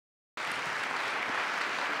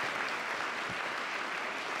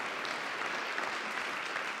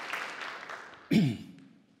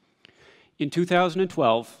In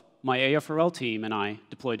 2012, my AFRL team and I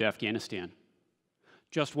deployed to Afghanistan.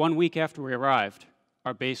 Just 1 week after we arrived,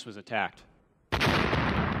 our base was attacked.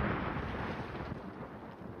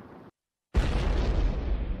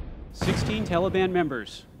 16 Taliban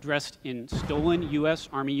members dressed in stolen US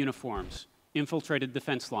Army uniforms infiltrated the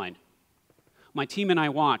fence line. My team and I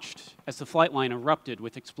watched as the flight line erupted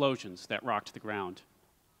with explosions that rocked the ground.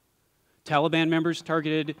 Taliban members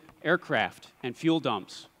targeted aircraft and fuel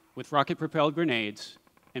dumps with rocket-propelled grenades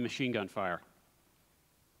and machine gun fire.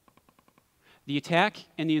 The attack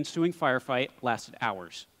and the ensuing firefight lasted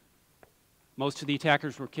hours. Most of the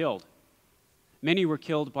attackers were killed. Many were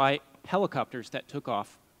killed by helicopters that took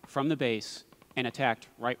off from the base and attacked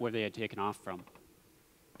right where they had taken off from,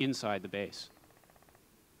 inside the base.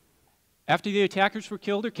 After the attackers were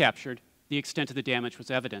killed or captured, the extent of the damage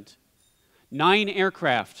was evident. 9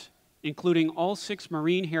 aircraft, including all 6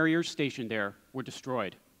 Marine Harriers stationed there, were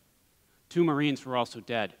destroyed. 2 Marines were also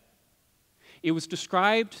dead. It was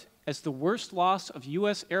described as the worst loss of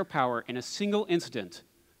US air power in a single incident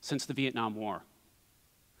since the Vietnam War.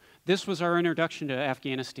 This was our introduction to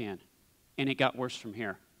Afghanistan, and it got worse from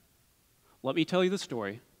here. Let me tell you the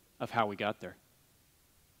story of how we got there.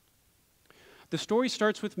 The story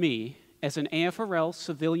starts with me as an AFRL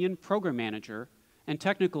civilian program manager and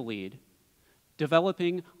technical lead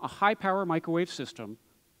developing a high-power microwave system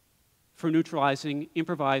for neutralizing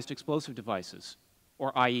improvised explosive devices,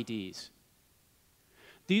 or IEDs.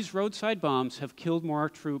 These roadside bombs have killed more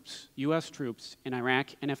troops, US troops, in Iraq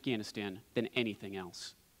and Afghanistan than anything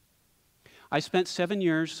else. I spent 7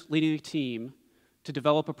 years leading a team to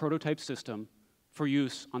develop a prototype system for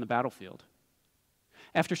use on the battlefield.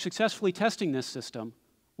 After successfully testing this system,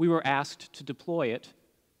 we were asked to deploy it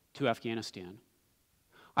to Afghanistan.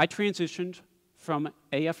 I transitioned from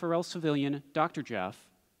AFRL civilian Dr. Jeff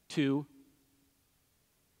to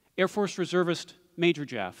Air Force Reservist Major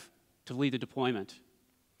Jeff to lead the deployment.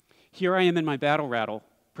 Here I am in my battle rattle,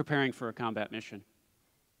 preparing for a combat mission.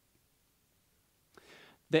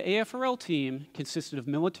 The AFRL team consisted of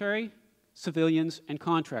military, civilians, and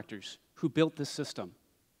contractors who built this system,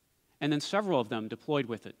 and then several of them deployed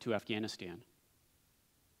with it to Afghanistan.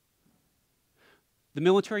 The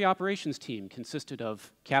military operations team consisted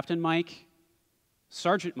of Captain Mike,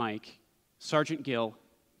 Sergeant Gill,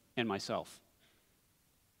 and myself.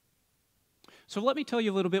 So let me tell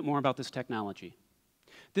you a little bit more about this technology.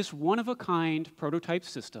 This one-of-a-kind prototype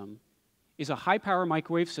system is a high-power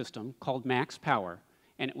microwave system called Max Power,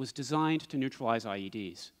 and it was designed to neutralize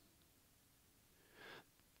IEDs.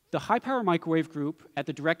 The high-power microwave group at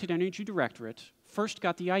the Directed Energy Directorate first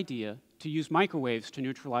got the idea to use microwaves to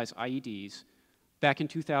neutralize IEDs back in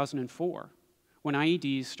 2004, when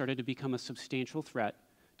IEDs started to become a substantial threat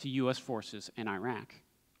to US forces in Iraq.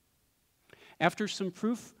 After some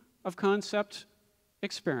proof of concept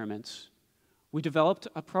experiments, we developed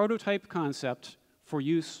a prototype concept for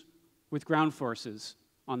use with ground forces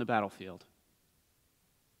on the battlefield.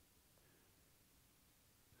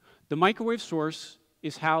 The microwave source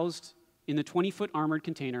is housed in the 20-foot armored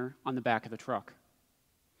container on the back of the truck.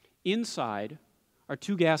 Inside are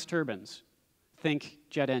 2 gas turbines, think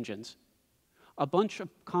jet engines, a bunch of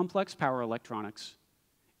complex power electronics,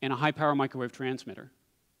 and a high-power microwave transmitter.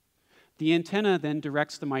 The antenna then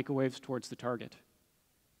directs the microwaves towards the target.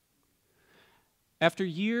 After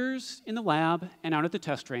years in the lab and out at the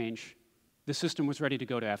test range, the system was ready to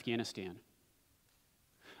go to Afghanistan.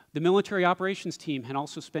 The military operations team had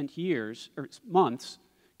also spent months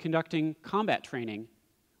conducting combat training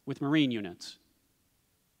with Marine units.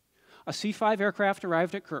 A C-5 aircraft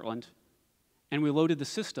arrived at Kirtland, and we loaded the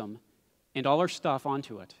system and all our stuff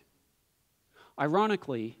onto it.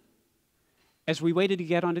 Ironically, as we waited to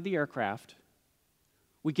get onto the aircraft,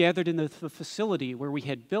 we gathered in the facility where we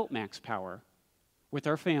had built Max Power with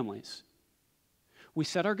our families. We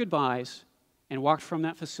said our goodbyes and walked from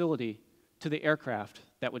that facility to the aircraft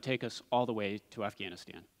that would take us all the way to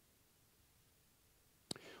Afghanistan.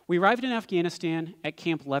 We arrived in Afghanistan at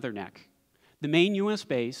Camp Leatherneck, the main US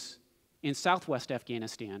base in southwest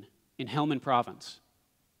Afghanistan in Helmand Province.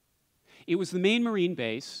 It was the main Marine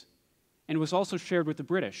base and was also shared with the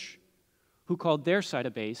British, who called their site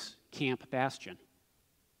of base Camp Bastion.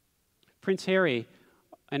 Prince Harry,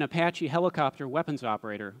 an Apache helicopter weapons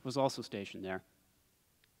operator, was also stationed there.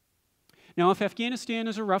 Now, if Afghanistan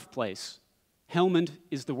is a rough place, Helmand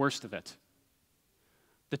is the worst of it.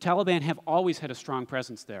 The Taliban have always had a strong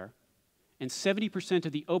presence there, and 70%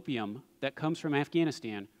 of the opium that comes from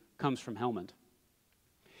Afghanistan comes from Helmand.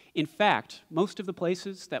 In fact, most of the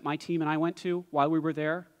places that my team and I went to while we were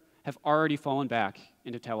there have already fallen back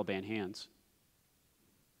into Taliban hands.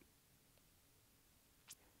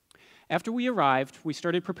 After we arrived, we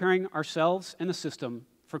started preparing ourselves and the system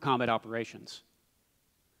for combat operations.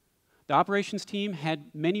 The operations team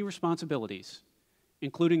had many responsibilities,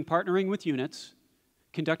 including partnering with units,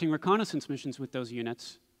 conducting reconnaissance missions with those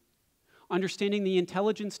units, understanding the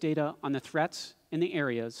intelligence data on the threats in the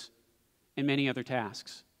areas, and many other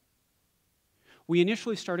tasks. We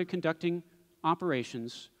initially started conducting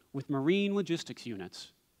operations with Marine logistics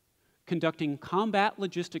units, conducting combat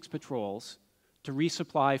logistics patrols to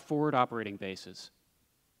resupply forward operating bases.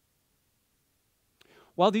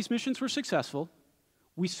 While these missions were successful,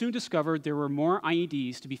 we soon discovered there were more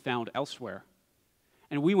IEDs to be found elsewhere,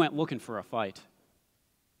 and we went looking for a fight.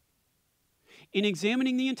 In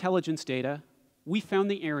examining the intelligence data, we found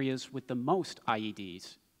the areas with the most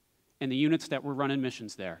IEDs and the units that were running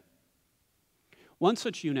missions there. One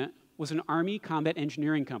such unit was an Army combat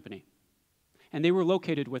engineering company, and they were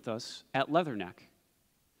located with us at Leatherneck.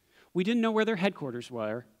 We didn't know where their headquarters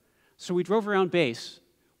were, so we drove around base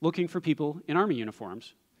looking for people in Army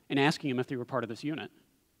uniforms and asking them if they were part of this unit.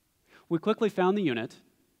 We quickly found the unit,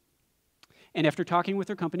 and after talking with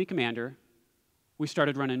their company commander, we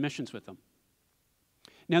started running missions with them.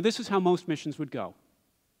 Now, this is how most missions would go.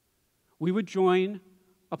 We would join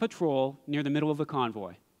a patrol near the middle of the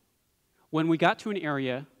convoy. When we got to an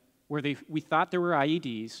area where we thought there were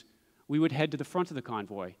IEDs, we would head to the front of the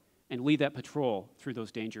convoy and lead that patrol through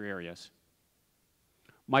those danger areas.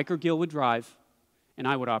 Mike or Gil would drive, and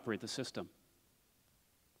I would operate the system.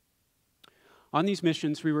 On these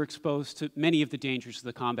missions, we were exposed to many of the dangers of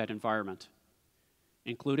the combat environment,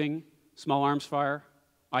 including small arms fire,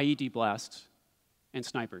 IED blasts, and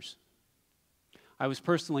snipers. I was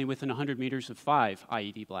personally within 100 meters of 5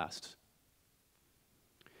 IED blasts.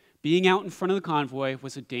 Being out in front of the convoy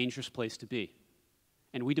was a dangerous place to be,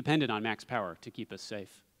 and we depended on max power to keep us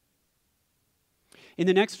safe. In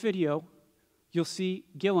the next video, you'll see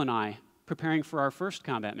Gil and I preparing for our first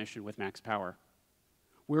combat mission with max power.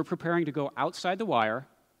 We were preparing to go outside the wire,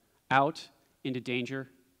 out into danger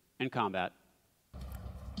and combat.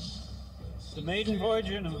 The maiden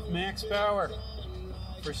voyage of max power.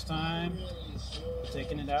 First time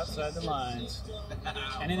taking it outside the lines.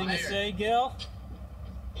 Anything to say, Gil?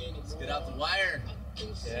 Let's get out the wire.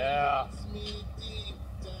 Yeah.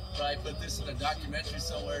 Probably put this in a documentary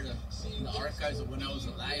somewhere in the archives of when I was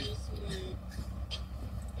alive.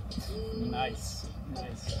 Nice,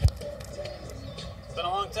 nice. It's been a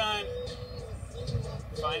long time.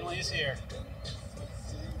 Finally is here.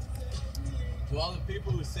 To all the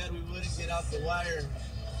people who said we wouldn't get out the wire.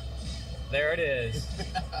 There it is.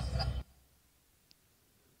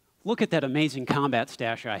 Look at that amazing combat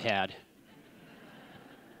stash I had.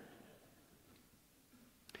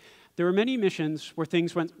 There were many missions where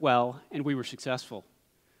things went well and we were successful.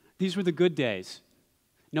 These were the good days.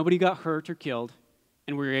 Nobody got hurt or killed,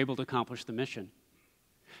 and we were able to accomplish the mission.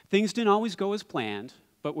 Things didn't always go as planned,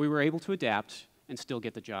 but we were able to adapt and still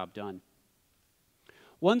get the job done.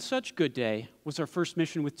 One such good day was our first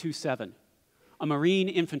mission with 2-7, a Marine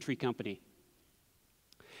infantry company.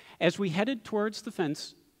 As we headed towards the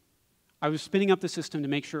fence, I was spinning up the system to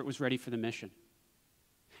make sure it was ready for the mission.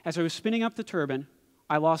 As I was spinning up the turbine,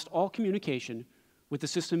 I lost all communication with the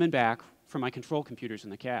system and back from my control computers in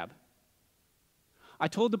the cab. I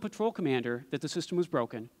told the patrol commander that the system was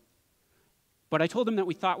broken, but I told him that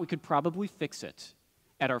we thought we could probably fix it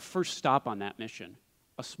at our first stop on that mission,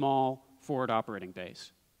 a small forward operating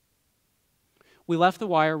base. We left the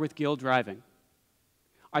wire with Gil driving.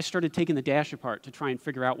 I started taking the dash apart to try and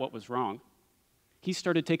figure out what was wrong. He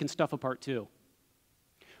started taking stuff apart too.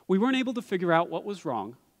 We weren't able to figure out what was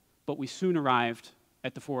wrong, but we soon arrived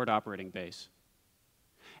at the forward operating base.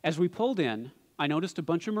 As we pulled in, I noticed a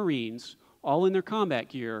bunch of Marines, all in their combat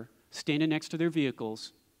gear, standing next to their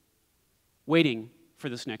vehicles, waiting for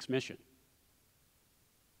this next mission.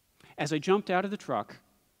 As I jumped out of the truck,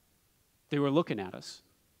 they were looking at us.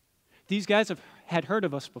 These guys had heard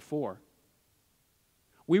of us before.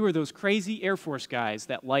 We were those crazy Air Force guys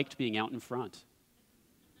that liked being out in front.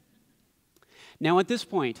 Now, at this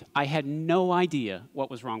point, I had no idea what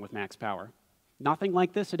was wrong with max power. Nothing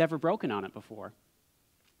like this had ever broken on it before.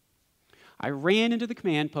 I ran into the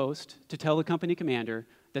command post to tell the company commander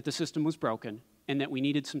that the system was broken and that we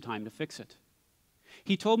needed some time to fix it.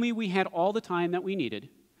 He told me we had all the time that we needed.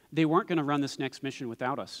 They weren't going to run this next mission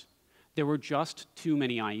without us. There were just too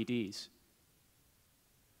many IEDs.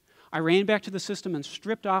 I ran back to the system and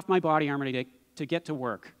stripped off my body armor to get to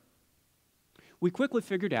work. We quickly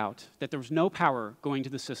figured out that there was no power going to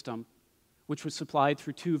the system, which was supplied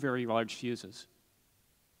through 2 very large fuses.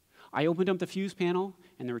 I opened up the fuse panel,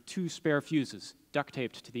 and there were 2 spare fuses duct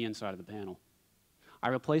taped to the inside of the panel. I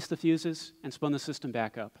replaced the fuses and spun the system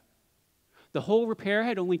back up. The whole repair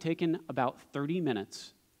had only taken about 30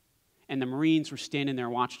 minutes, and the Marines were standing there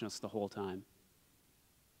watching us the whole time.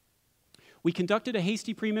 We conducted a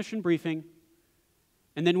hasty pre-mission briefing,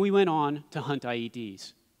 and then we went on to hunt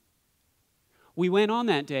IEDs. We went on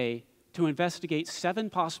that day to investigate 7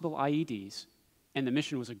 possible IEDs, and the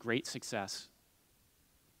mission was a great success.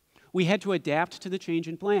 We had to adapt to the change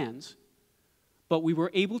in plans, but we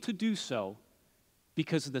were able to do so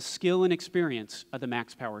because of the skill and experience of the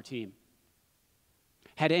Max Power team.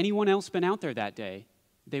 Had anyone else been out there that day,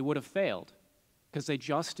 they would have failed because they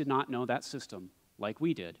just did not know that system like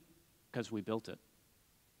we did because we built it.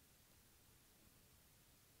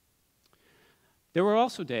 There were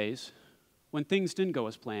also days when things didn't go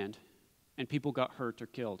as planned and people got hurt or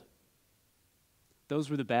killed. Those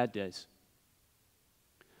were the bad days.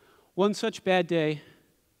 One such bad day,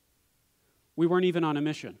 we weren't even on a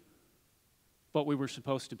mission, but we were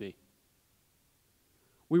supposed to be.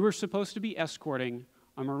 We were supposed to be escorting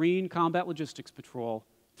a Marine combat logistics patrol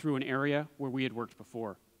through an area where we had worked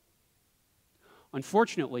before.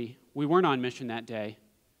 Unfortunately, we weren't on mission that day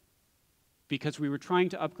because we were trying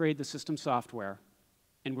to upgrade the system software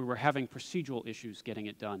and we were having procedural issues getting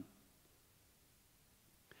it done.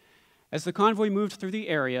 As the convoy moved through the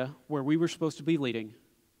area where we were supposed to be leading,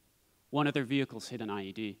 one of their vehicles hit an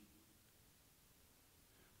IED.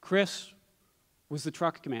 Chris was the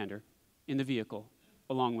truck commander in the vehicle,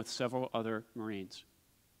 along with several other Marines.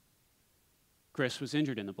 Chris was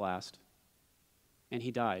injured in the blast, and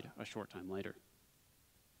he died a short time later.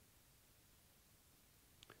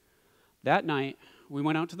 That night, we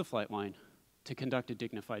went out to the flight line to conduct a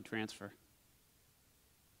dignified transfer.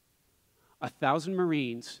 1,000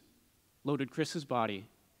 Marines loaded Chris's body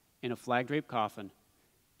in a flag-draped coffin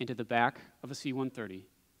into the back of a C-130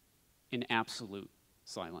 in absolute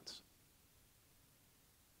silence.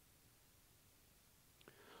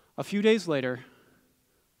 A few days later,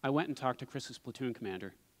 I went and talked to Chris's platoon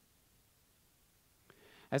commander.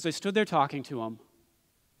 As I stood there talking to him,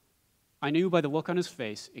 I knew by the look on his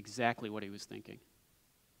face exactly what he was thinking.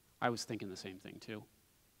 I was thinking the same thing too.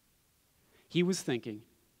 He was thinking,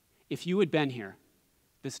 if you had been here,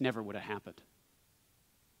 this never would have happened.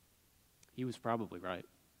 He was probably right.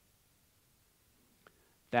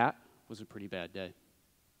 That was a pretty bad day.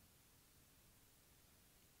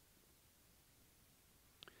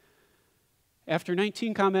 After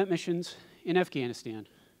 19 combat missions in Afghanistan,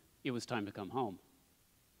 it was time to come home.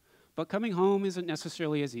 But coming home isn't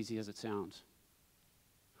necessarily as easy as it sounds.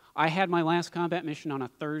 I had my last combat mission on a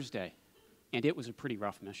Thursday, and it was a pretty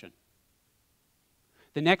rough mission.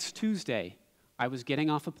 The next Tuesday, I was getting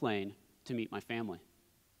off a plane to meet my family.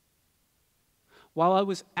 While I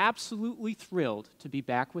was absolutely thrilled to be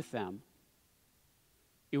back with them,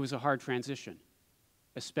 it was a hard transition,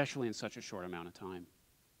 especially in such a short amount of time.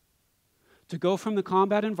 To go from the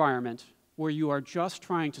combat environment, where you are just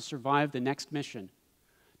trying to survive the next mission,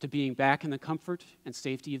 to being back in the comfort and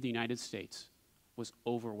safety of the United States was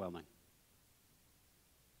overwhelming.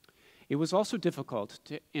 It was also difficult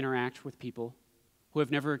to interact with people who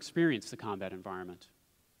have never experienced the combat environment.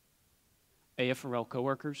 AFRL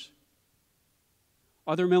coworkers,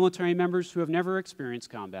 other military members who have never experienced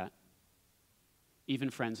combat, even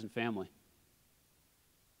friends and family.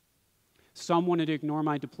 Some wanted to ignore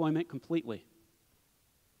my deployment completely.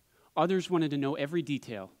 Others wanted to know every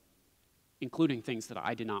detail, including things that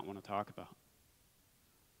I did not want to talk about.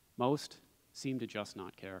 Most seemed to just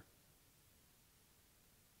not care.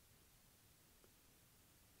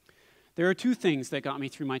 There are 2 things that got me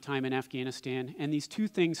through my time in Afghanistan, and these 2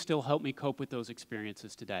 things still help me cope with those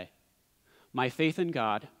experiences today. My faith in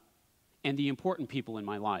God and the important people in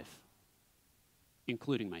my life,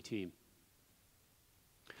 including my team.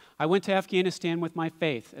 I went to Afghanistan with my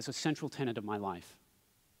faith as a central tenet of my life.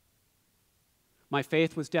 My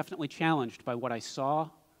faith was definitely challenged by what I saw,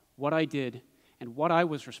 what I did, and what I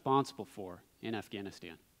was responsible for in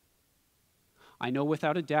Afghanistan. I know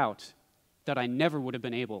without a doubt that I never would have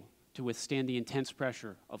been able to withstand the intense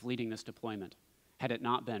pressure of leading this deployment had it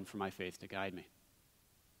not been for my faith to guide me.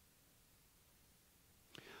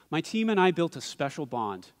 My team and I built a special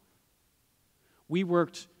bond. We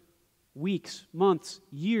worked weeks, months,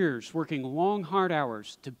 years, working long, hard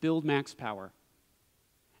hours to build Max Power.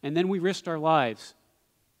 And then we risked our lives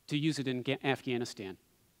to use it in Afghanistan.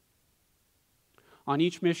 On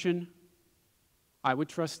each mission, I would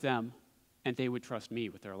trust them, and they would trust me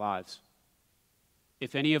with their lives.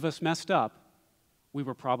 If any of us messed up, we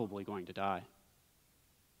were probably going to die.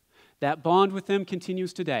 That bond with them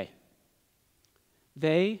continues today.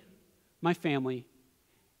 They, my family,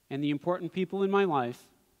 and the important people in my life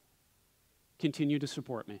continue to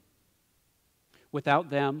support me. Without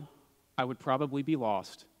them, I would probably be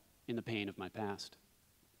lost in the pain of my past.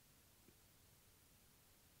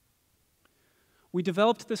 We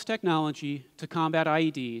developed this technology to combat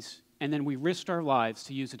IEDs, and then we risked our lives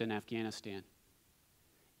to use it in Afghanistan.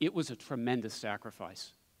 It was a tremendous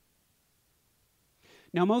sacrifice.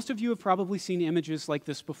 Now, most of you have probably seen images like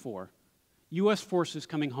this before, US forces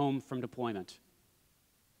coming home from deployment.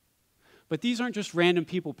 But these aren't just random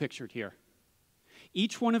people pictured here.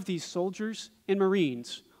 Each one of these soldiers and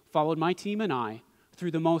Marines followed my team and I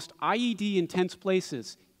through the most IED-intense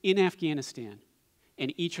places in Afghanistan,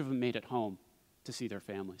 and each of them made it home to see their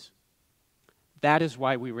families. That is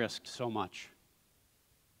why we risked so much.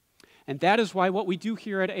 And that is why what we do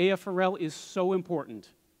here at AFRL is so important.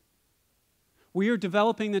 We are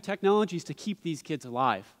developing the technologies to keep these kids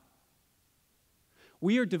alive.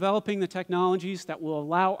 We are developing the technologies that will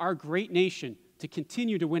allow our great nation to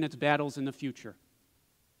continue to win its battles in the future.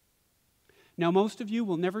 Now, most of you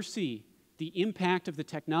will never see the impact of the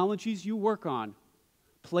technologies you work on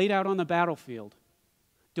played out on the battlefield.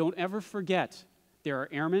 Don't ever forget there are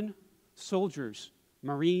airmen, soldiers,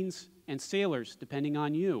 Marines, and sailors, depending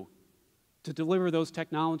on you, to deliver those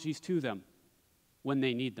technologies to them when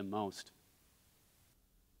they need them most.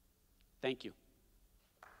 Thank you.